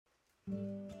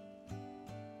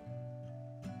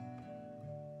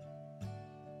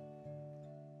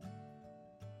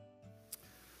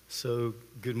So,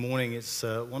 good morning. It's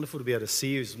wonderful to be able to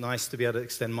see you. It's nice to be able to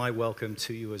extend my welcome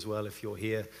to you as well if you're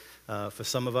here. For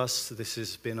some of us, this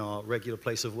has been our regular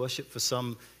place of worship for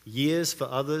some years. For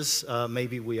others,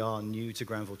 maybe we are new to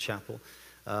Granville Chapel.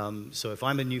 So if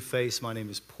I'm a new face, my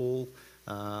name is Paul.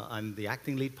 I'm the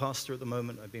acting lead pastor at the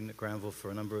moment. I've been at Granville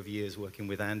for a number of years working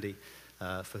with Andy,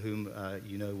 for whom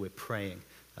you know we're praying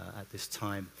at this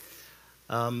time.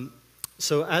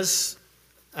 So as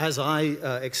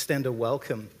I extend a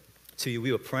welcome to you,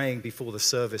 we were praying before the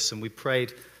service, and we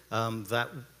prayed that,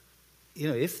 you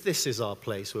know, if this is our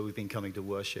place where we've been coming to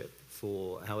worship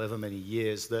for however many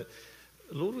years, that,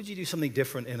 Lord, would you do something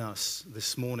different in us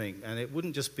this morning? And it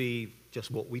wouldn't just be just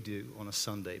what we do on a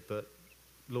Sunday, but,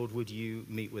 Lord, would you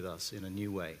meet with us in a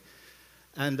new way?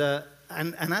 And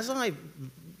as I've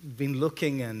been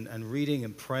looking and reading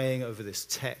and praying over this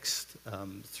text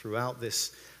throughout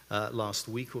this last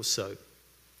week or so,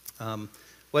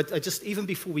 well, even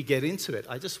before we get into it,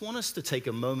 I just want us to take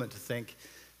a moment to think,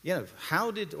 you know,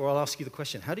 or I'll ask you the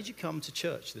question, how did you come to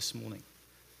church this morning?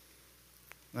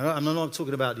 I'm not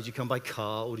talking about did you come by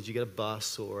car or did you get a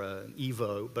bus or an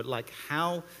Evo, but like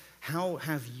how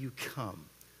have you come?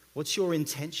 What's your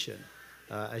intention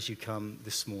as you come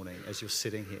this morning, as you're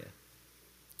sitting here?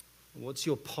 What's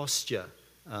your posture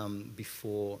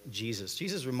before Jesus?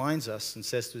 Jesus reminds us and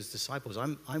says to his disciples,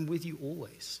 I'm with you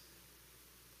always.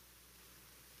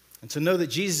 And to know that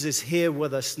Jesus is here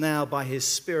with us now by his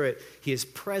Spirit, he is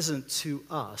present to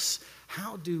us,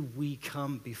 how do we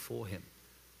come before him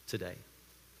today?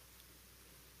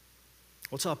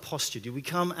 What's our posture? Do we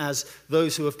come as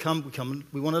those who have come,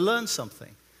 we want to learn something?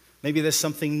 Maybe there's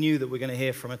something new that we're going to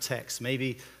hear from a text.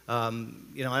 Maybe,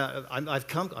 I've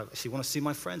come, I actually want to see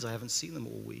my friends. I haven't seen them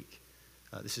all week.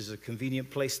 This is a convenient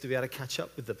place to be able to catch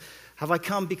up with them. Have I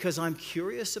come because I'm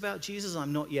curious about Jesus?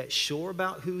 I'm not yet sure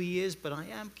about who he is, but I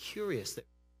am curious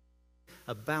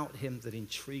about him that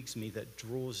intrigues me, that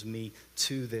draws me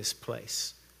to this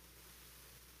place.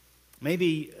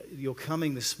 Maybe you're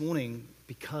coming this morning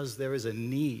because there is a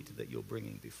need that you're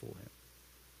bringing before him.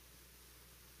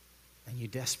 And you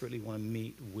desperately want to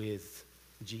meet with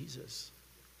Jesus.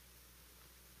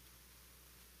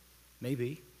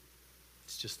 Maybe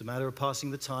it's just a matter of passing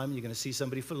the time. You're going to see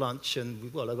somebody for lunch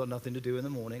and, well, I've got nothing to do in the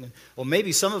morning. Or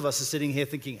maybe some of us are sitting here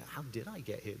thinking, how did I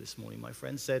get here this morning? My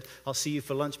friend said, I'll see you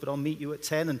for lunch, but I'll meet you at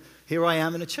 10, and here I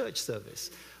am in a church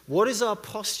service. What is our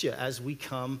posture as we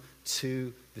come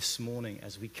to this morning,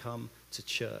 as we come to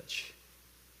church?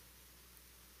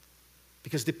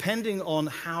 Because depending on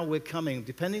how we're coming,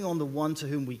 depending on the one to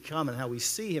whom we come and how we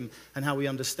see him and how we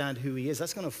understand who he is,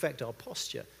 that's going to affect our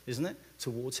posture, isn't it,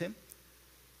 towards him?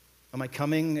 Am I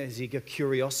coming as a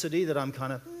curiosity that I'm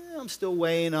kind of, I'm still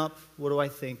weighing up, what do I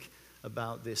think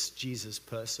about this Jesus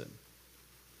person?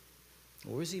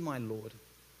 Or is he my Lord?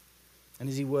 And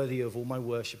is he worthy of all my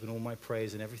worship and all my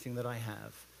praise and everything that I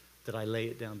have, that I lay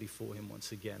it down before him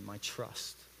once again, my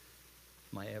trust,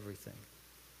 my everything?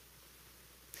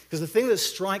 Because the thing that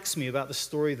strikes me about the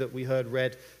story that we heard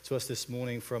read to us this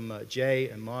morning from Jay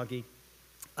and Margie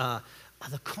are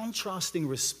the contrasting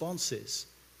responses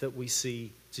that we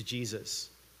see to Jesus.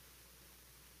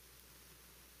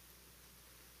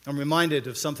 I'm reminded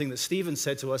of something that Stephen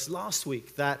said to us last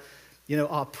week, that, you know,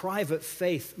 our private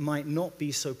faith might not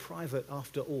be so private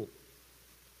after all.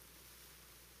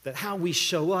 That how we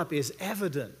show up is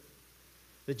evident.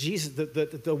 That Jesus,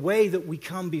 the way that we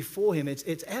come before him,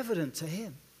 it's evident to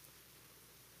him.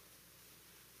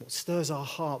 What stirs our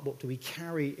heart? What do we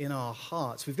carry in our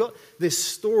hearts? We've got this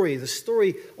story, the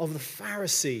story of the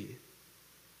Pharisee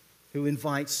who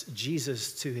invites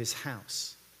Jesus to his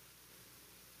house,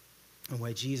 and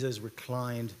where Jesus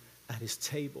reclined at his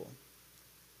table.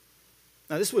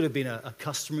 Now, this would have been a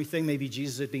customary thing. Maybe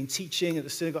Jesus had been teaching at the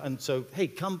synagogue, and so, hey,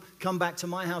 come back to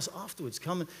my house afterwards.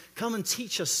 Come and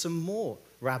teach us some more,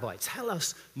 Rabbi. Tell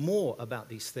us more about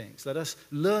these things. Let us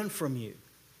learn from you.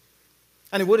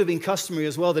 And it would have been customary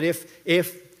as well that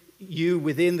if you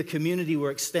within the community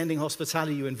were extending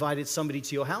hospitality, you invited somebody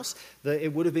to your house, that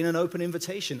it would have been an open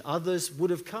invitation. Others would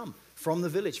have come from the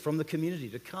village, from the community,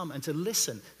 to come and to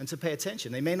listen and to pay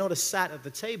attention. They may not have sat at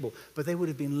the table, but they would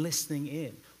have been listening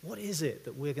in. What is it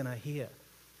that we're going to hear?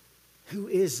 Who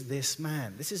is this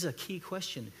man? This is a key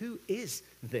question. Who is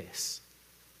this?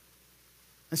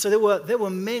 And so there were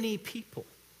many people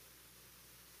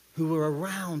who were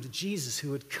around Jesus,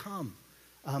 who had come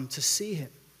to see him,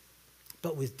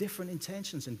 but with different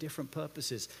intentions and different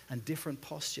purposes and different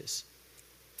postures.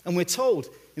 And we're told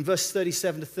in verse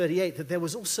 37 to 38 that there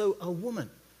was also a woman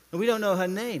And we don't know her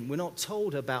name. We're not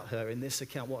told about her in this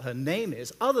account what her name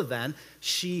is, other than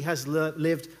she has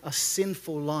lived a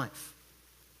sinful life.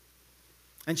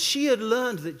 And she had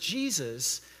learned that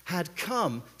Jesus had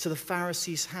come to the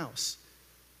Pharisee's house.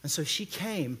 And so she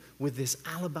came with this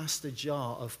alabaster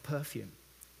jar of perfume.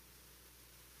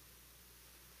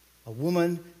 A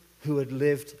woman who had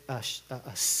lived a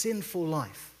sinful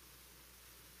life.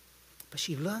 But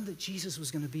she learned that Jesus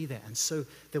was going to be there. And so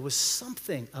there was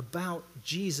something about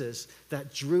Jesus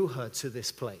that drew her to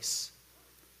this place.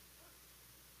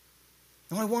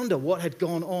 And I wonder what had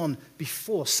gone on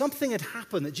before. Something had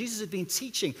happened that Jesus had been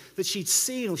teaching, that she'd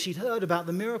seen or she'd heard about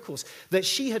the miracles, that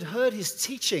she had heard his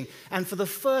teaching and for the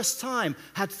first time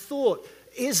had thought,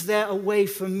 is there a way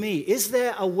for me? Is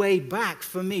there a way back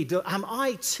for me? Am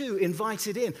I too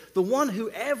invited in? The one who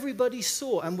everybody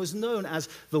saw and was known as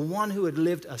the one who had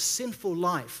lived a sinful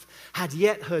life had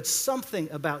yet heard something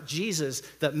about Jesus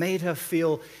that made her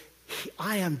feel,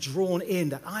 I am drawn in,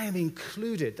 that I am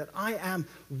included, that I am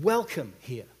welcome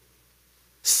here.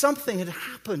 Something had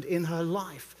happened in her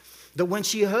life that when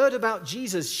she heard about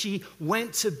Jesus, she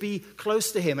went to be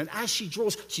close to him. And as she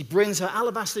draws, she brings her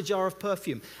alabaster jar of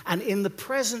perfume. And in the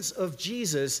presence of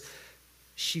Jesus,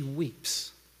 she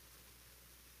weeps.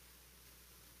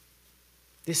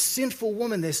 This sinful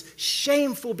woman, this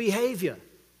shameful behavior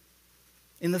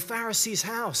in the Pharisee's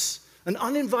house, an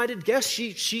uninvited guest,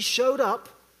 she showed up.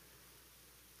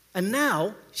 And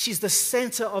now she's the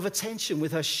center of attention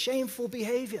with her shameful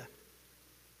behavior.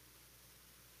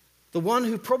 The one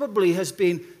who probably has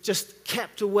been just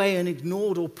kept away and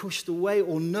ignored or pushed away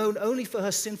or known only for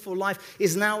her sinful life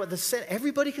is now at the center.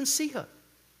 Everybody can see her.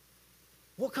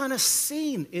 What kind of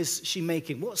scene is she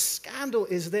making? What scandal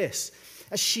is this?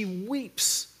 As she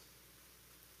weeps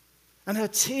and her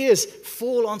tears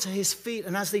fall onto his feet,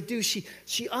 and as they do, she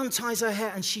unties her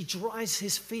hair and she dries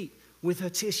his feet with her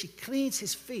tears. She cleans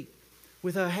his feet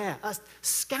with her hair. A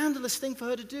scandalous thing for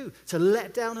her to do, to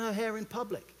let down her hair in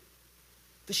public.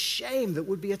 The shame that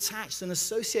would be attached and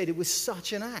associated with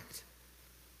such an act.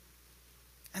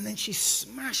 And then she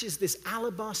smashes this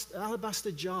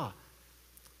alabaster jar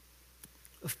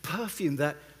of perfume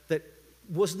that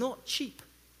was not cheap.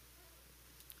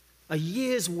 A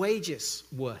year's wages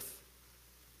worth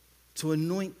to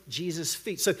anoint Jesus'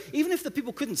 feet. So even if the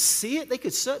people couldn't see it, they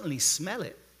could certainly smell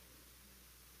it.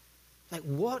 Like,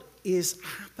 what is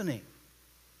happening?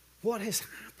 What has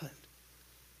happened?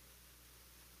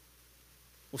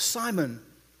 Well, Simon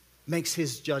makes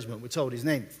his judgment. We're told his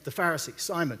name, the Pharisee,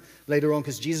 Simon, later on,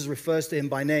 because Jesus refers to him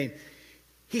by name.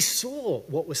 He saw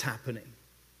what was happening.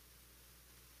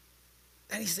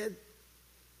 And he said,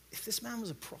 if this man was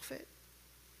a prophet,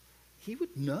 he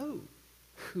would know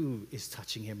who is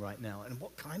touching him right now and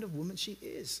what kind of woman she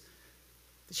is.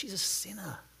 That she's a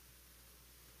sinner.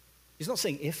 He's not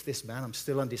saying if this man, I'm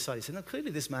still undecided. He said, no,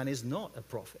 clearly this man is not a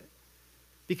prophet.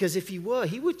 Because if he were,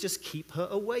 he would just keep her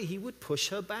away. He would push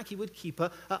her back. He would keep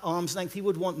her at arm's length. He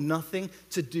would want nothing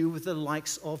to do with the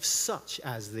likes of such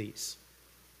as these.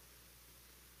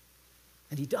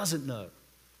 And he doesn't know.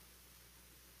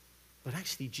 But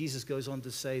actually, Jesus goes on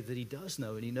to say that he does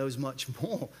know, and he knows much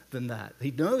more than that.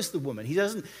 He knows the woman.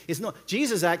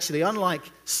 Jesus actually, unlike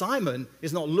Simon,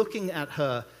 is not looking at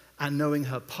her and knowing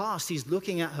her past. He's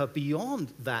looking at her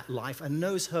beyond that life and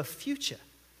knows her future.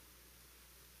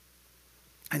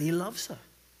 And he loves her.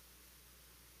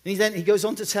 And he goes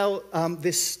on to tell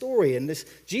this story. And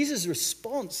Jesus'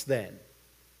 response then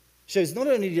shows not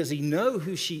only does he know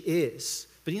who she is,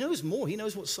 but he knows more. He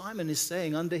knows what Simon is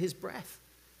saying under his breath.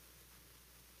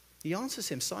 He answers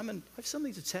him, Simon, I have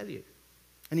something to tell you.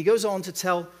 And he goes on to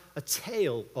tell a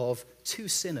tale of two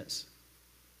sinners.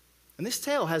 And this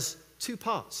tale has two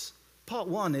parts. Part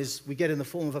one is we get in the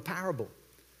form of a parable.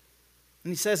 And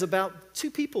he says about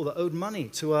two people that owed money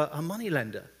to a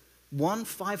moneylender. One,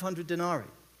 500 denarii,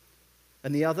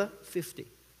 and the other, 50.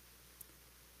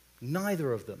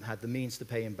 Neither of them had the means to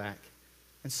pay him back.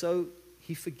 And so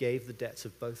he forgave the debts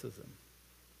of both of them.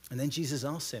 And then Jesus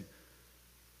asks him,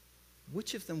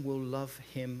 which of them will love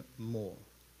him more?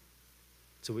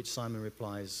 To which Simon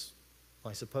replies,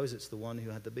 I suppose it's the one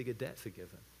who had the bigger debt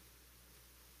forgiven.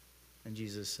 And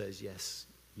Jesus says, yes,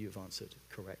 you've answered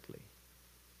correctly.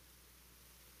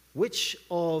 Which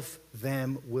of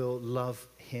them will love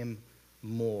him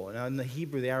more? Now, in the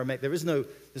Hebrew, the Aramaic, there's no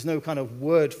kind of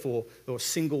word or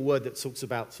single word that talks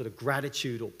about sort of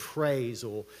gratitude or praise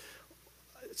or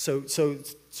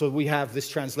so we have this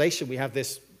translation, we have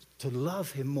this to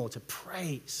love him more, to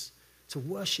praise, to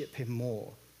worship him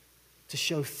more, to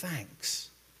show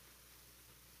thanks.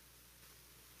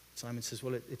 Simon says,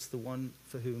 well, it's the one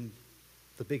for whom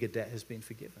the bigger debt has been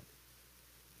forgiven.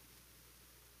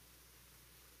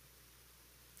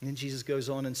 And then Jesus goes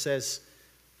on and says,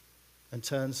 and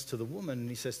turns to the woman, and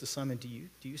he says to Simon, do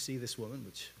you see this woman?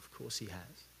 Which, of course, he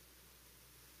has.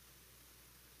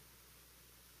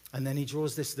 And then he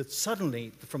draws this, that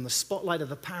suddenly, from the spotlight of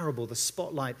the parable, the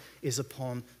spotlight is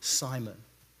upon Simon.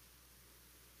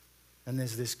 And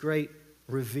there's this great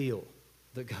reveal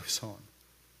that goes on.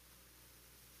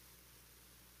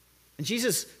 And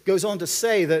Jesus goes on to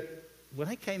say that when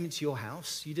I came into your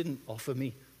house, you didn't offer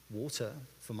me water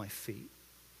for my feet,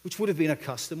 which would have been a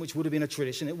custom, which would have been a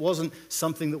tradition. It wasn't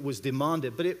something that was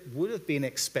demanded, but it would have been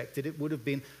expected. It would have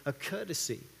been a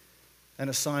courtesy and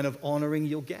a sign of honoring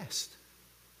your guest.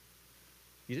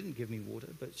 You didn't give me water,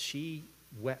 but she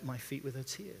wet my feet with her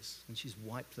tears, and she's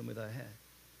wiped them with her hair.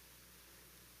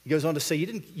 He goes on to say,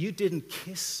 you didn't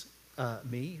kiss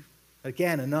me.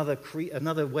 Again,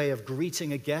 another way of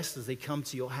greeting a guest as they come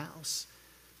to your house.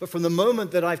 But from the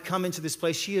moment that I've come into this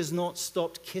place, she has not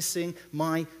stopped kissing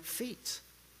my feet.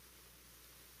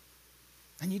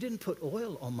 And you didn't put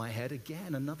oil on my head.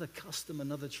 Again, another custom,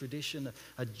 another tradition,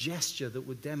 a gesture that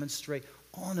would demonstrate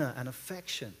honor and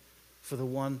affection for the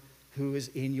one who is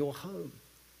in your home.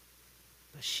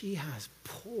 But she has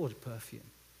poured perfume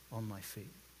on my feet.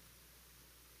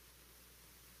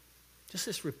 Just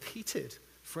this repeated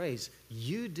phrase,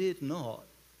 you did not,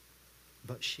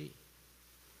 but she.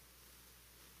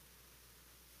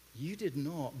 You did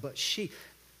not, but she.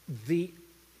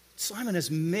 Simon has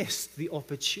missed the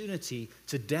opportunity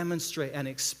to demonstrate and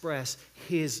express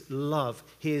his love,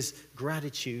 his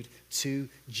gratitude to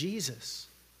Jesus.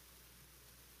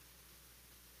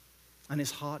 And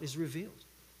his heart is revealed.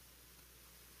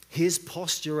 His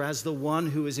posture as the one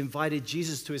who has invited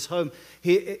Jesus to his home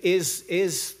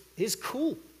is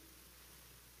cool.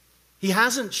 He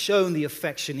hasn't shown the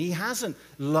affection. He hasn't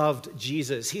loved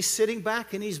Jesus. He's sitting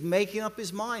back and he's making up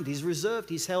his mind. He's reserved.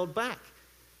 He's held back.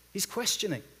 He's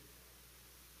questioning.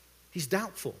 He's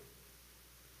doubtful.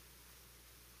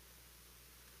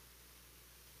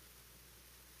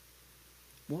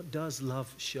 What does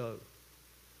love show?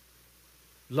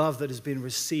 Love that has been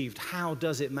received, how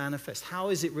does it manifest? How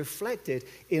is it reflected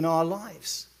in our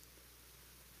lives?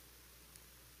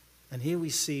 And here we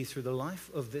see through the life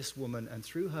of this woman and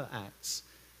through her acts,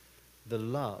 the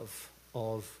love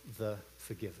of the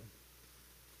forgiven.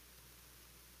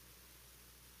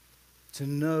 To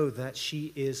know that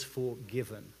she is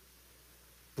forgiven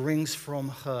brings from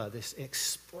her this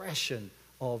expression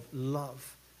of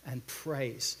love and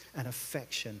praise and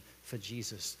affection for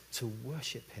Jesus, to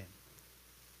worship him.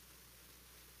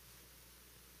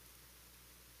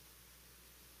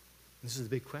 This is the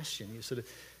big question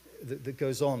that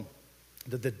goes on.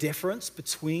 The difference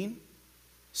between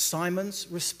Simon's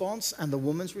response and the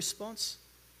woman's response,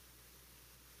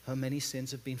 her many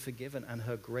sins have been forgiven and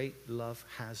her great love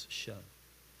has shown,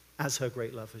 as her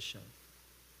great love has shown.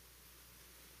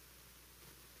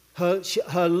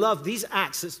 Her love, these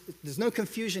acts, there's no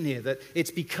confusion here that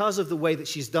it's because of the way that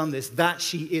she's done this that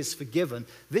she is forgiven.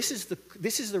 This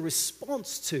is the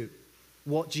response to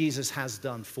what Jesus has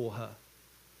done for her.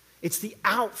 It's the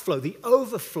outflow, the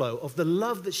overflow of the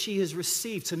love that she has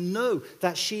received, to know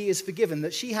that she is forgiven,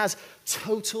 that she has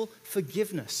total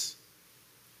forgiveness.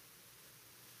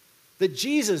 That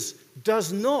Jesus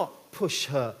does not push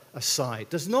her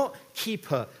aside, does not keep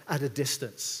her at a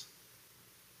distance.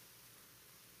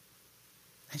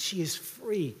 And she is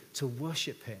free to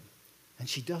worship him. And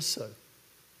she does so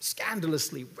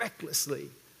scandalously, recklessly,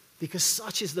 because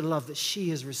such is the love that she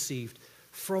has received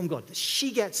from God, that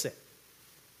she gets it.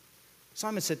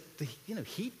 Simon said,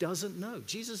 he doesn't know.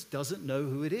 Jesus doesn't know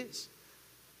who it is.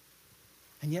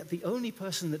 And yet the only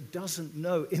person that doesn't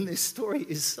know in this story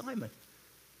is Simon.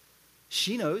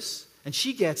 She knows, and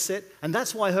she gets it, and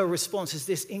that's why her response is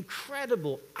this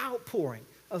incredible outpouring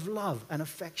of love and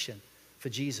affection for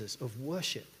Jesus, of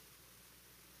worship.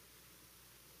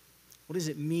 What does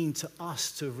it mean to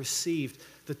us to have received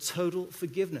the total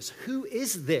forgiveness? Who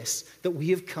is this that we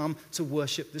have come to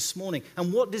worship this morning?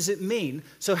 And what does it mean?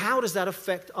 So how does that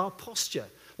affect our posture?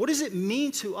 What does it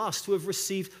mean to us to have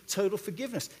received total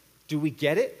forgiveness? Do we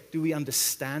get it? Do we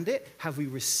understand it? Have we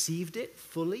received it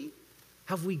fully?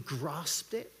 Have we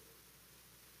grasped it?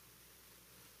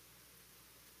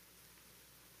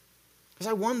 Because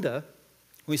I wonder,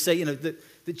 we say, that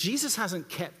Jesus hasn't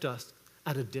kept us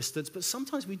at a distance, but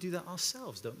sometimes we do that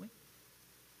ourselves, don't we?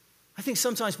 I think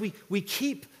sometimes we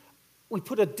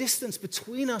put a distance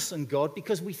between us and God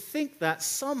because we think that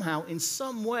somehow, in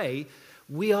some way,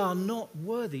 we are not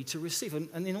worthy to receive.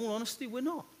 And in all honesty, we're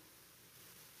not.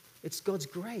 It's God's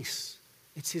grace.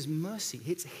 It's his mercy.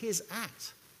 It's his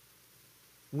act.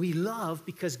 We love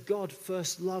because God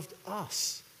first loved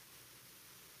us.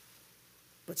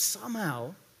 But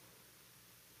somehow,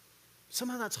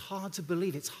 somehow that's hard to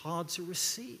believe. It's hard to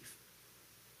receive.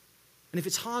 And if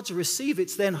it's hard to receive,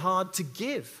 it's then hard to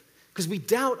give because we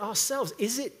doubt ourselves.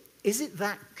 Is it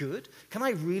that good? Can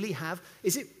I really have?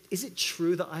 Is it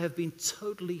true that I have been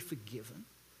totally forgiven?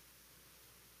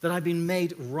 That I've been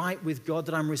made right with God,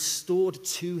 that I'm restored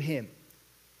to Him?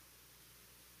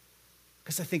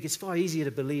 Because I think it's far easier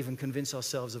to believe and convince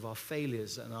ourselves of our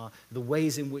failures and the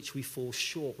ways in which we fall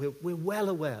short. We're well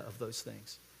aware of those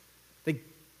things.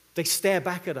 They stare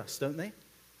back at us, don't they?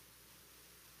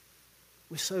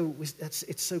 It's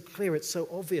so clear, it's so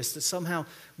obvious that somehow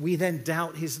we then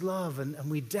doubt His love and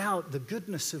we doubt the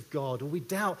goodness of God, or we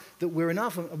doubt that we're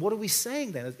enough. And what are we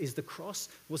saying then?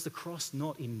 Was the cross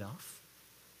not enough?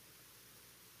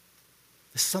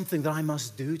 There's something that I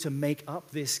must do to make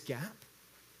up this gap?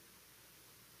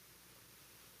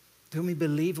 Don't we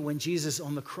believe when Jesus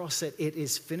on the cross said, "It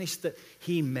is finished," that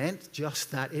He meant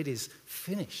just that? It is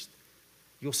finished.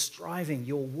 Your striving,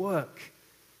 your work,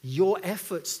 your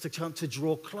efforts to come to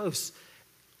draw close,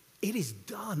 it is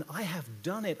done. I have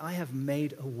done it. I have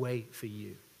made a way for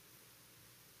you.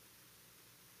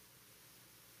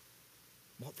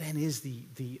 What then is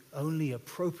the only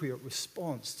appropriate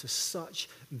response to such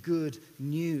good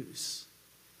news?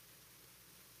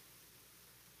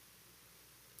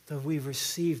 That we've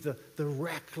received the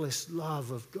reckless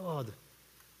love of God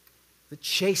that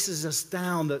chases us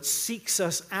down, that seeks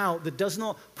us out, that does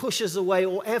not push us away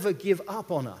or ever give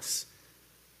up on us,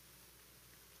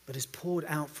 but is poured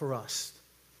out for us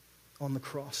on the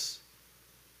cross.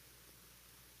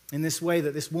 In this way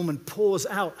that this woman pours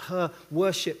out her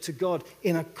worship to God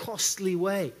in a costly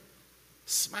way,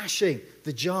 smashing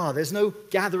the jar. There's no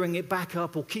gathering it back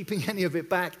up or keeping any of it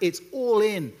back. It's all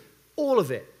in, all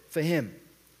of it for Him.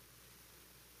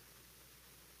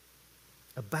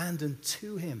 Abandoned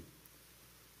to Him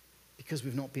because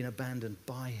we've not been abandoned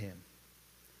by Him.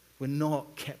 We're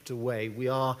not kept away. We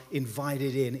are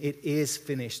invited in. It is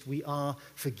finished. We are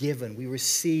forgiven. We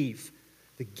receive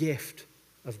the gift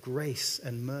of grace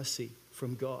and mercy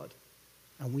from God.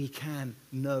 And we can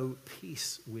know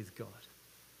peace with God.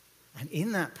 And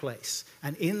in that place,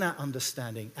 and in that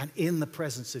understanding, and in the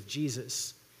presence of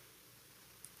Jesus,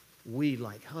 we,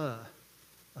 like her,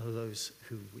 are those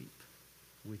who weep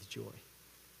with joy.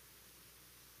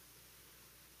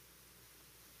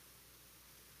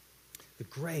 The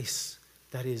grace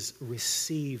that is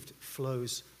received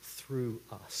flows through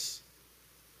us.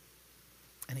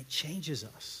 And it changes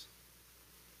us.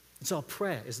 It's our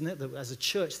prayer, isn't it, that as a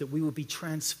church that we will be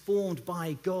transformed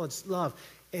by God's love.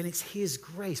 And it's His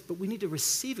grace. But we need to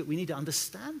receive it. We need to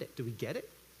understand it. Do we get it?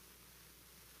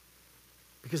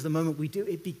 Because the moment we do,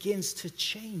 it begins to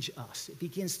change us. It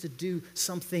begins to do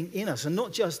something in us. And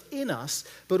not just in us,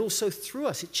 but also through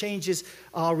us. It changes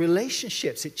our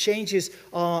relationships. It changes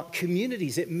our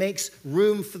communities. It makes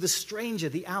room for the stranger,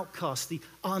 the outcast, the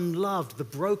unloved, the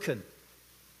broken.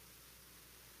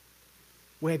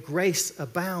 Where grace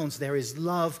abounds, there is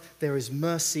love, there is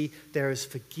mercy, there is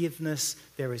forgiveness,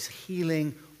 there is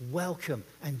healing, welcome,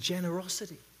 and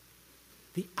generosity.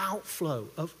 The outflow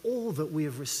of all that we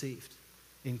have received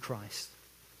in Christ.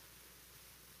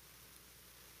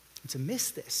 And to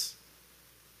miss this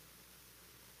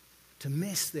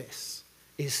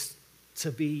is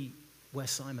to be where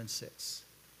Simon sits,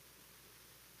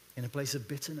 in a place of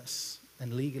bitterness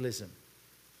and legalism,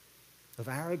 of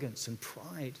arrogance and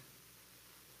pride.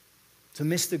 To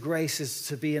miss the grace is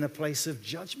to be in a place of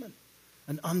judgment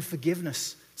and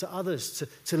unforgiveness to others,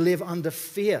 to live under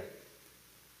fear.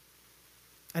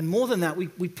 And more than that, we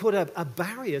put a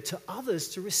barrier to others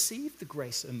to receive the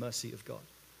grace and mercy of God.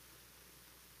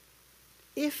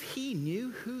 If He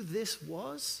knew who this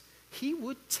was, He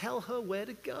would tell her where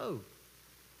to go.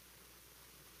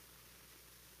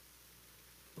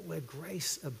 But where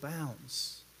grace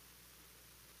abounds,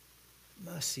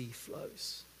 mercy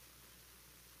flows.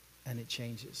 And it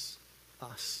changes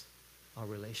us, our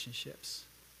relationships,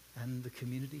 and the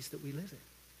communities that we live in.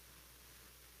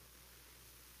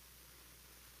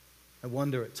 I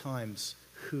wonder at times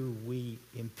who we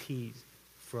impede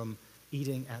from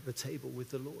eating at the table with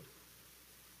the Lord.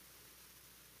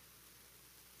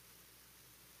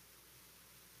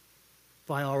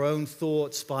 By our own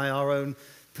thoughts, by our own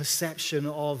perception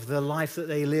of the life that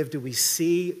they live, do we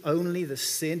see only the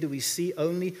sin? Do we see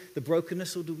only the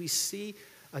brokenness? Or do we see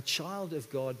a child of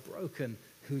God broken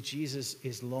who Jesus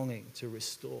is longing to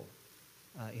restore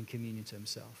in communion to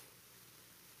Himself?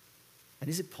 And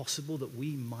is it possible that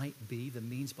we might be the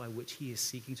means by which He is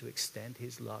seeking to extend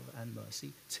His love and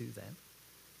mercy to them?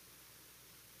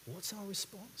 What's our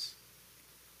response?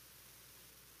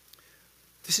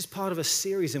 This is part of a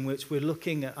series in which we're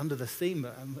looking at, under the theme,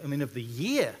 of the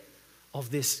year of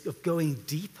going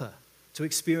deeper to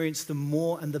experience the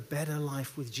more and the better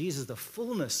life with Jesus, the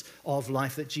fullness of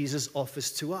life that Jesus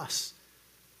offers to us.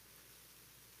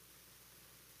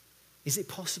 Is it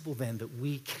possible then that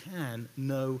we can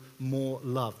know more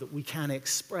love, that we can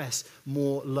express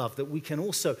more love, that we can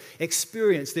also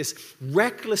experience this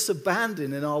reckless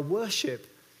abandon in our worship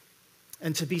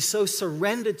and to be so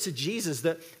surrendered to Jesus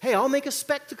that, hey, I'll make a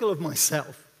spectacle of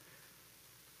myself.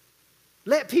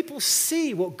 Let people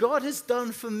see what God has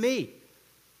done for me.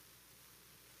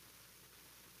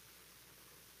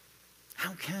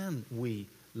 How can we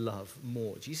love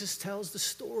more? Jesus tells the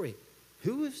story.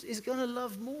 Who is going to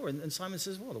love more? And Simon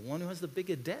says, well, the one who has the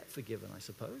bigger debt forgiven, I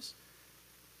suppose.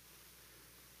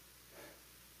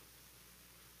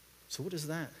 So what does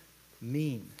that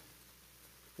mean?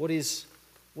 What is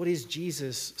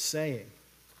Jesus saying?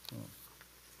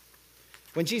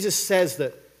 When Jesus says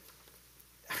that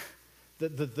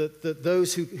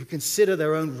those who consider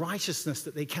their own righteousness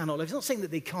that they cannot love, he's not saying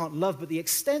that they can't love, but the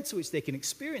extent to which they can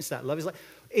experience that love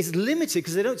is limited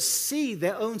because they don't see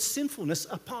their own sinfulness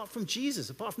apart from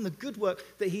Jesus, apart from the good work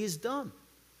that he has done.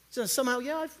 So somehow,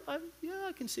 I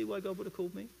can see why God would have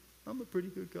called me. I'm a pretty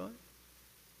good guy.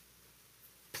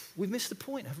 We've missed the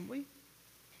point, haven't we?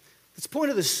 The point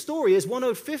of the story is one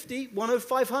owed 50, one owed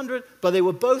 500, but they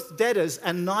were both debtors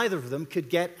and neither of them could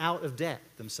get out of debt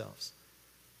themselves.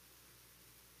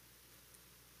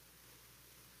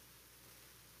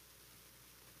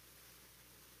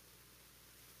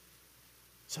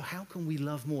 So how can we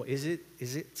love more? Is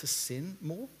it to sin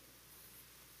more?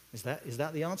 Is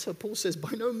that the answer? Paul says,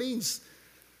 by no means.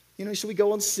 Should we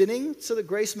go on sinning so that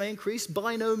grace may increase?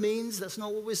 By no means. That's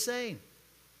not what we're saying.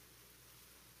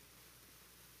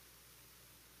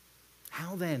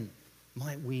 How then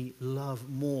might we love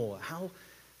more?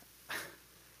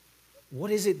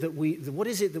 What is it that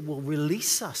will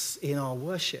release us in our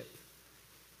worship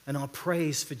and our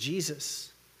praise for Jesus?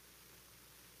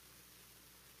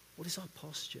 What is our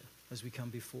posture as we come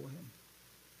before him?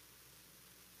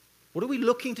 What are we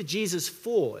looking to Jesus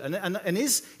for? And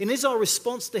is our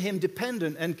response to him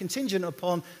dependent and contingent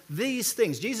upon these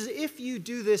things? Jesus, if you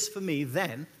do this for me,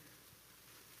 then...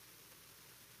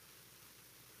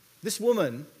 This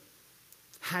woman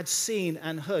had seen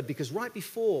and heard, because right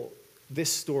before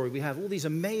this story, we have all these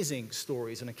amazing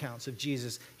stories and accounts of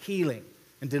Jesus healing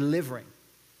and delivering.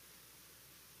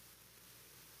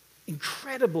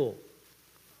 Incredible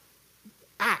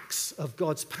acts of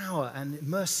God's power and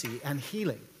mercy and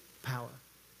healing power.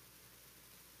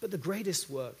 But the greatest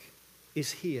work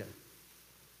is here.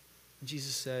 And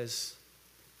Jesus says,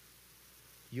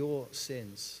 your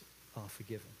sins are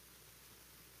forgiven.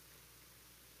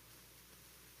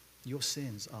 Your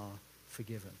sins are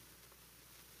forgiven.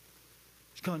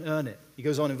 You can't earn it. He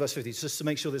goes on in verse 50, just to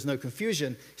make sure there's no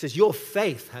confusion. He says, your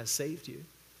faith has saved you.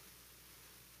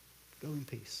 Go in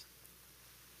peace.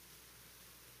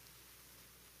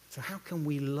 So how can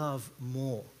we love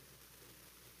more?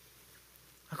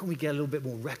 How can we get a little bit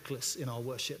more reckless in our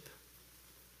worship?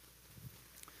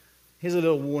 Here's a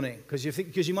little warning, because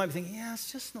you might be thinking, yeah,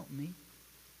 it's just not me.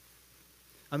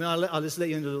 I mean, I'll just let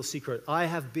you into a little secret. I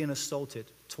have been assaulted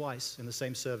twice in the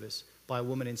same service by a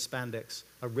woman in spandex,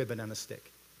 a ribbon, and a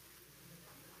stick.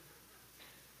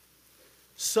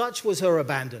 Such was her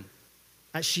abandon,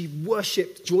 as she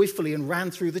worshipped joyfully and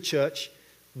ran through the church,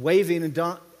 waving and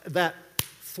that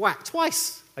thwack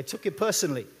twice. I took it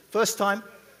personally. First time,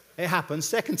 it happened.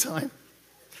 Second time,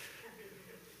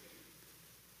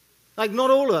 like not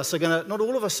all of us are gonna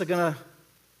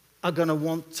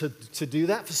want to do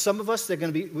that. For some of us, we're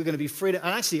gonna be free to.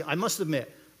 And actually, I must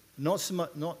admit, not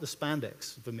the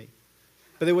spandex for me,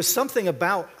 but there was something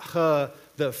about her,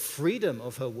 the freedom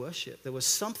of her worship. There was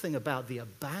something about the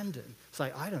abandon. It's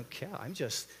like, I don't care. I'm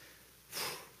just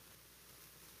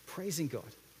praising God.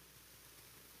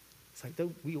 It's like,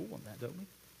 we all want that, don't we?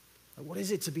 Like, what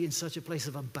is it to be in such a place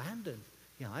of abandon?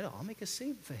 Yeah, I'll make a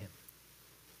scene for him.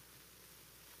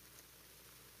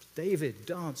 David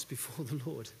danced before the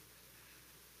Lord.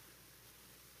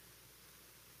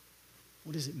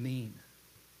 What does it mean?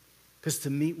 Because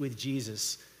to meet with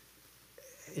Jesus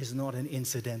is not an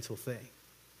incidental thing.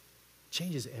 It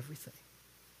changes everything.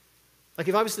 Like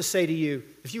if I was to say to you,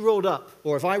 if you rolled up,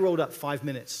 or if I rolled up 5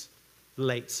 minutes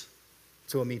late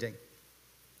to a meeting,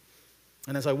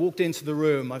 and as I walked into the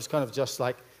room, I was kind of just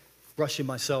like brushing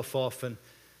myself off and,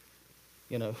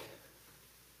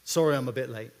 sorry I'm a bit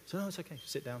late. So, no, it's okay.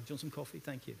 Sit down. Do you want some coffee?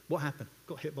 Thank you. What happened?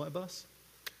 Got hit by a bus?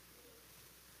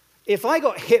 If I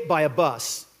got hit by a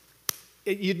bus,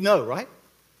 you'd know, right?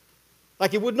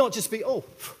 Like it would not just be, oh.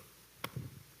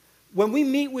 When we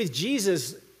meet with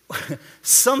Jesus,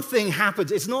 something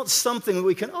happens. It's not something that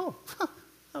we can,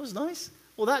 that was nice.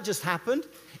 Well, that just happened.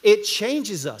 It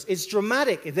changes us. It's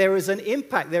dramatic. There is an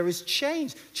impact. There is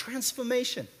change,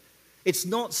 transformation. It's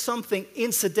not something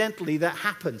incidentally that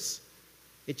happens.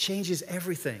 It changes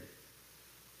everything.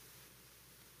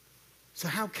 So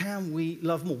how can we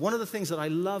love more? One of the things that I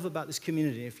love about this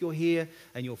community, if you're here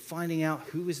and you're finding out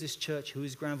who is this church, who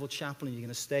is Granville Chapel, and you're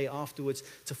going to stay afterwards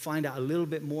to find out a little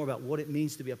bit more about what it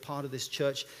means to be a part of this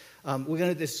church,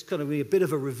 this is going to be a bit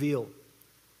of a reveal.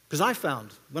 Because I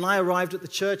found, when I arrived at the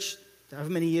church, however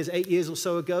many years, 8 years or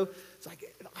so ago, it's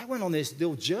like I went on this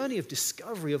little journey of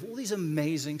discovery of all these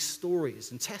amazing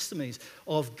stories and testimonies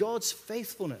of God's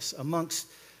faithfulness amongst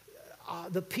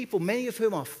the people, many of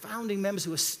whom are founding members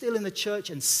who are still in the church,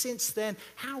 and since then,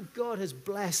 how God has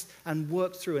blessed and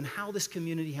worked through, and how this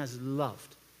community has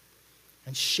loved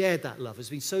and shared that love. Has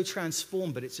been so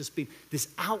transformed, but it's just been this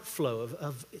outflow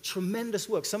of tremendous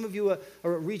work. Some of you are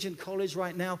at Regent College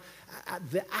right now,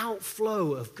 at the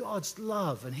outflow of God's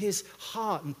love and his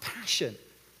heart and passion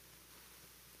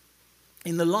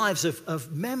in the lives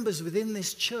of members within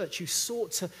this church who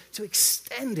sought to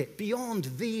extend it beyond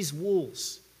these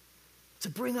walls, to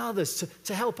bring others,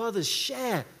 to help others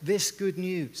share this good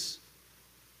news.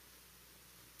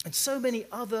 And so many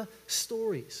other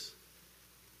stories.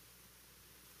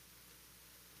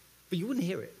 But you wouldn't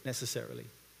hear it necessarily,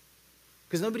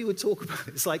 because nobody would talk about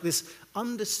it. It's like this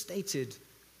understated,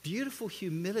 beautiful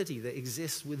humility that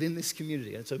exists within this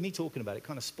community. And so me talking about it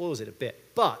kind of spoils it a bit.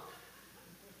 But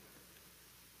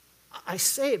I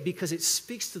say it because it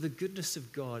speaks to the goodness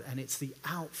of God, and it's the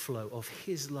outflow of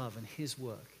his love and his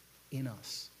work in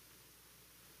us.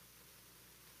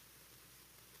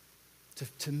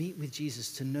 To meet with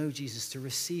Jesus, to know Jesus, to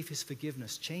receive his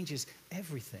forgiveness changes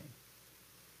everything.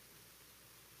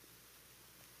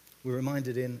 We're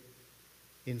reminded in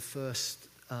First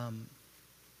John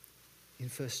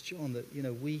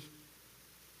that we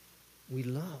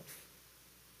love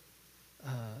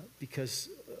because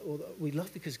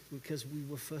we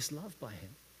were first loved by him.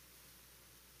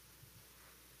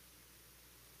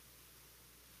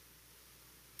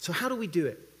 So how do we do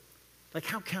it? Like,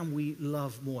 how can we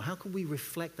love more? How can we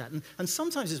reflect that? And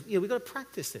sometimes we've got to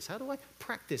practice this. How do I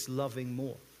practice loving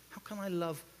more? How can I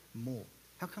love more?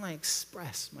 How can I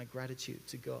express my gratitude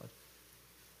to God?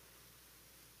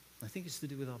 I think it's to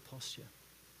do with our posture.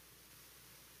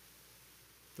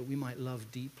 That we might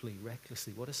love deeply,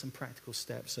 recklessly. What are some practical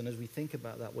steps? And as we think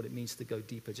about that, what it means to go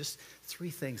deeper, just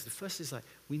 3 things. The first is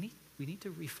we need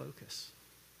to refocus.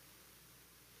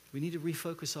 We need to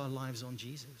refocus our lives on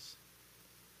Jesus.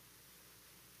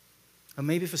 And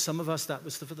maybe for some of us that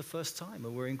was for the first time,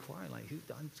 and we're inquiring,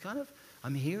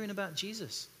 I'm hearing about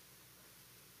Jesus.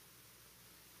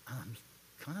 And I'm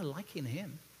kind of liking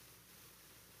him.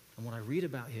 And what I read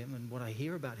about him and what I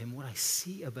hear about him, what I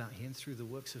see about him through the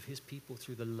works of his people,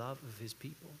 through the love of his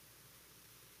people.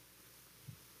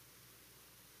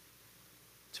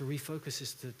 To refocus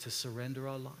is to surrender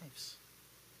our lives.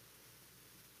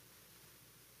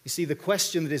 You see, the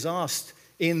question that is asked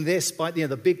in this,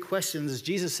 the big question, as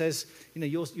Jesus says,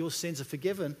 your sins are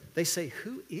forgiven. They say,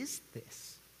 who is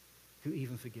this who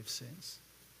even forgives sins?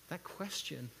 That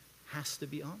question has to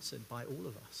be answered by all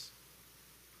of us.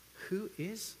 Who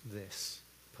is this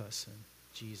person,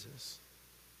 Jesus?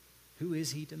 Who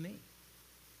is he to me?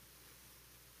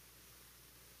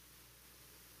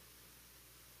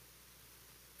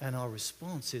 And our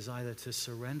response is either to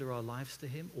surrender our lives to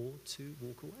him or to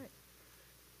walk away.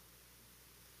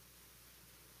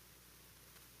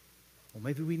 Or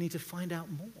maybe we need to find out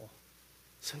more.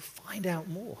 So find out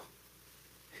more.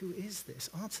 Who is this?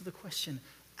 Answer the question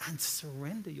and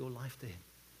surrender your life to him.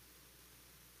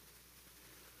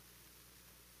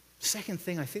 Second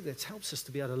thing I think that helps us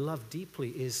to be able to love deeply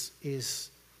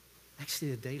is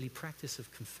actually a daily practice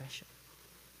of confession.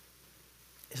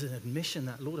 Is an admission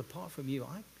that, Lord, apart from you,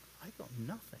 I got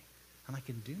nothing and I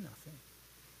can do nothing.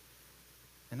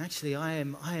 And actually I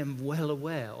am well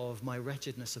aware of my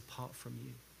wretchedness apart from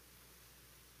you.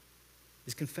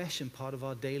 Is confession part of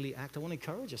our daily act? I want to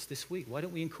encourage us this week. Why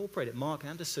don't we incorporate it? Mark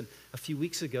Anderson, a few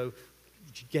weeks ago,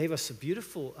 gave us a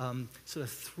beautiful sort of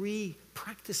 3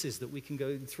 practices that we can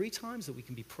go 3 times that we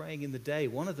can be praying in the day.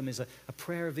 One of them is a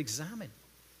prayer of examine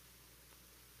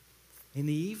in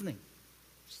the evening.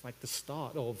 It's like the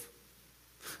start of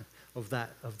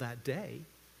that day.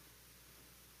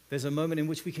 There's a moment in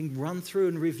which we can run through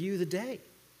and review the day.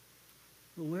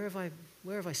 Well,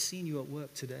 where have I seen you at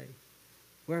work today?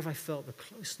 Where have I felt the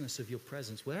closeness of your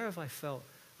presence? Where have I felt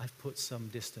I've put some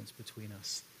distance between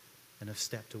us and have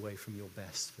stepped away from your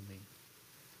best for me?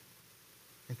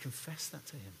 And confess that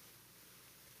to him.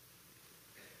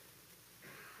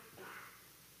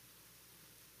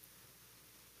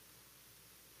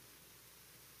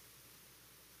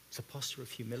 It's a posture of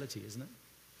humility, isn't it?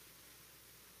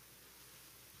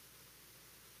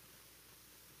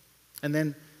 And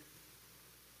then,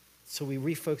 so we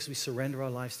refocus, we surrender our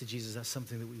lives to Jesus. That's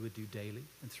something that we would do daily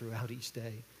and throughout each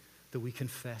day, that we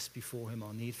confess before him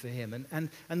our need for him. And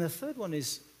the third one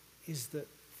is that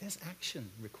there's action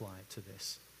required to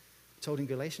this. Told in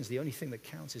Galatians, the only thing that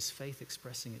counts is faith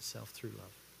expressing itself through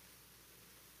love.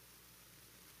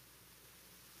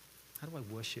 How do I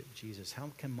worship Jesus?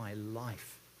 How can my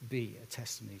life be a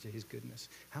testimony to his goodness?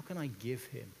 How can I give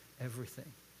him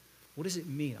everything? What does it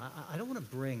mean? I don't want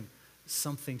to bring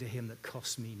something to him that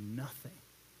costs me nothing.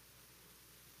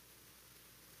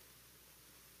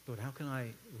 Lord, how can I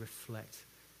reflect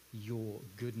your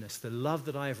goodness, the love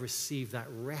that I have received, that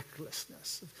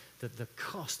recklessness, the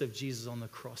cost of Jesus on the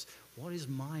cross? What is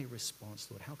my response,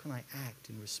 Lord? How can I act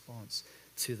in response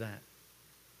to that?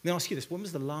 Let me ask you this. When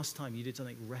was the last time you did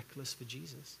something reckless for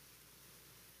Jesus?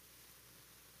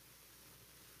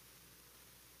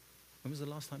 When was the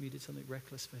last time you did something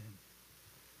reckless for him?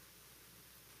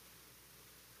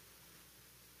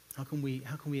 How can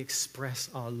we express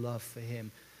our love for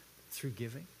him? Through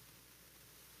giving,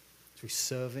 through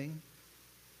serving,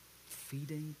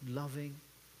 feeding, loving,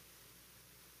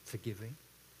 forgiving,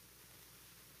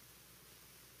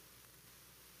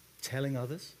 telling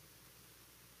others.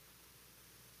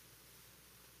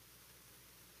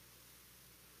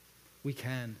 We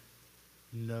can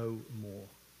know more.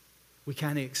 We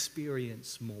can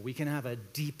experience more. We can have a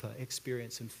deeper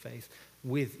experience in faith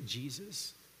with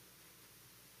Jesus.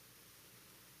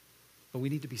 But we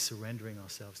need to be surrendering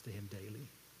ourselves to him daily.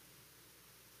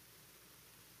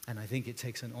 And I think it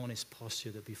takes an honest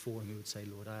posture that before him we would say,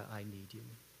 Lord, I need you.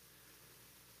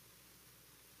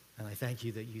 And I thank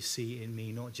you that you see in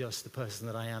me not just the person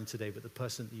that I am today, but the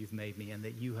person that you've made me, and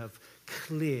that you have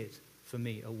cleared for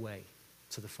me a way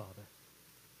to the Father.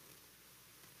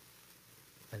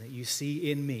 And that you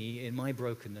see in me, in my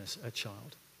brokenness, a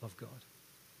child of God.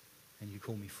 And you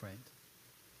call me friend.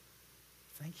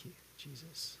 Thank you,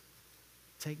 Jesus.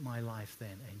 Take my life then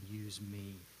and use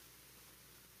me,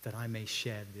 that I may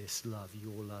share this love,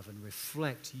 your love, and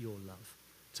reflect your love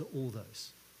to all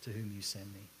those to whom you send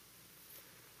me.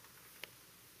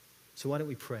 So why don't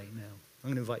we pray now? I'm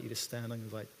going to invite you to stand. I'm going to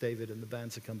invite David and the band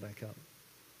to come back up.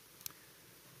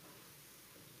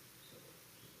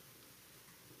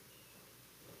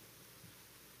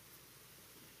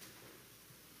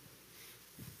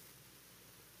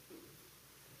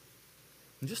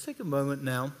 And just take a moment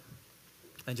now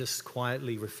and just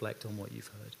quietly reflect on what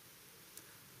you've heard.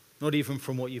 Not even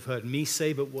from what you've heard me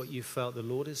say, but what you felt the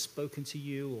Lord has spoken to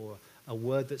you, or a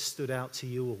word that stood out to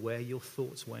you, or where your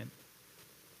thoughts went.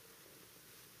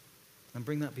 And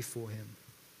bring that before him.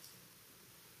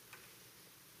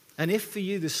 And if for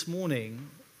you this morning,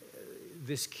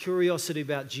 this curiosity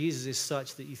about Jesus is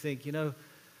such that you think, I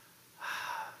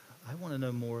want to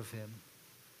know more of him,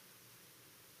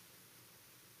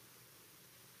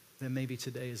 then maybe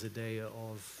today is a day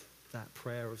of that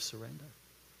prayer of surrender.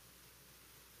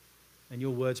 And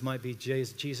your words might be,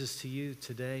 Jesus, to you,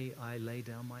 today I lay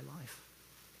down my life.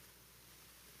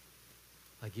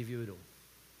 I give you it all.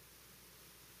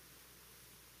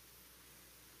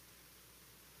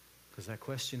 Because that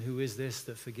question, who is this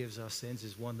that forgives our sins,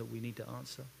 is one that we need to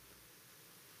answer.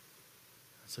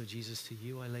 So Jesus, to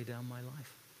you I lay down my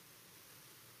life.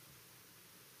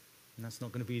 And that's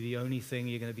not going to be the only thing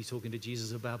you're going to be talking to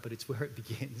Jesus about, but it's where it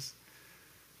begins.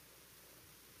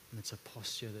 And it's a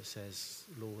posture that says,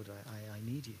 Lord, I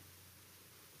need you.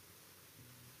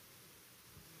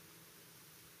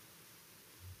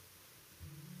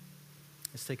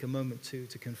 Let's take a moment to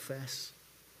confess,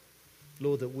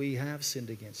 Lord, that we have sinned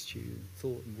against you in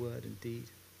thought and word and deed.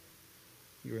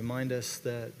 You remind us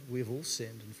that we've all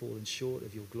sinned and fallen short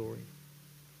of your glory.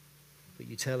 But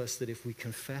you tell us that if we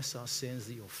confess our sins,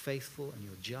 that you're faithful and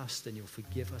you're just and you'll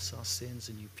forgive us our sins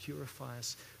and you purify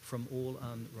us from all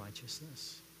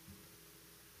unrighteousness.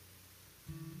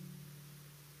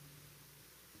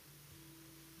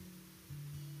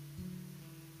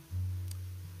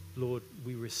 Lord,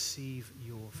 we receive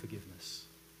your forgiveness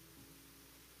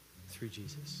through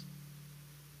Jesus.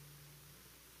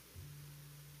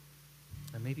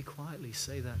 And maybe quietly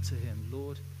say that to him.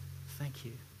 Lord, thank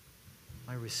you.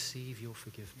 I receive your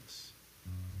forgiveness.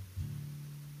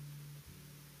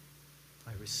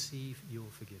 I receive your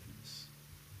forgiveness.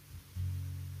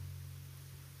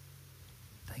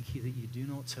 Thank you that you do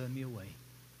not turn me away.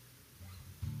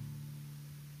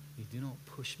 You do not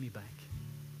push me back.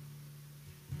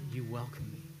 But you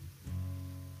welcome me.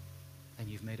 And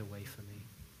you've made a way for me.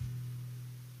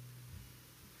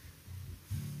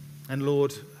 And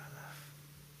Lord,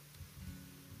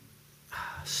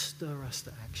 stir us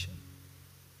to action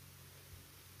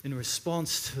in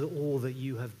response to all that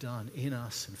you have done in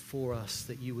us and for us,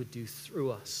 that you would do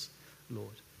through us,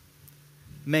 Lord.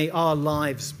 May our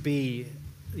lives be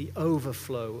the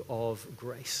overflow of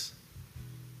grace,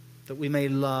 that we may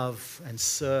love and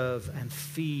serve and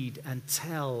feed and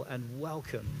tell and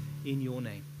welcome in your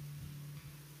name,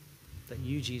 that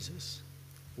you, Jesus,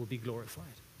 will be glorified.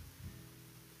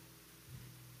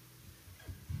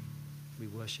 We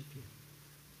worship you.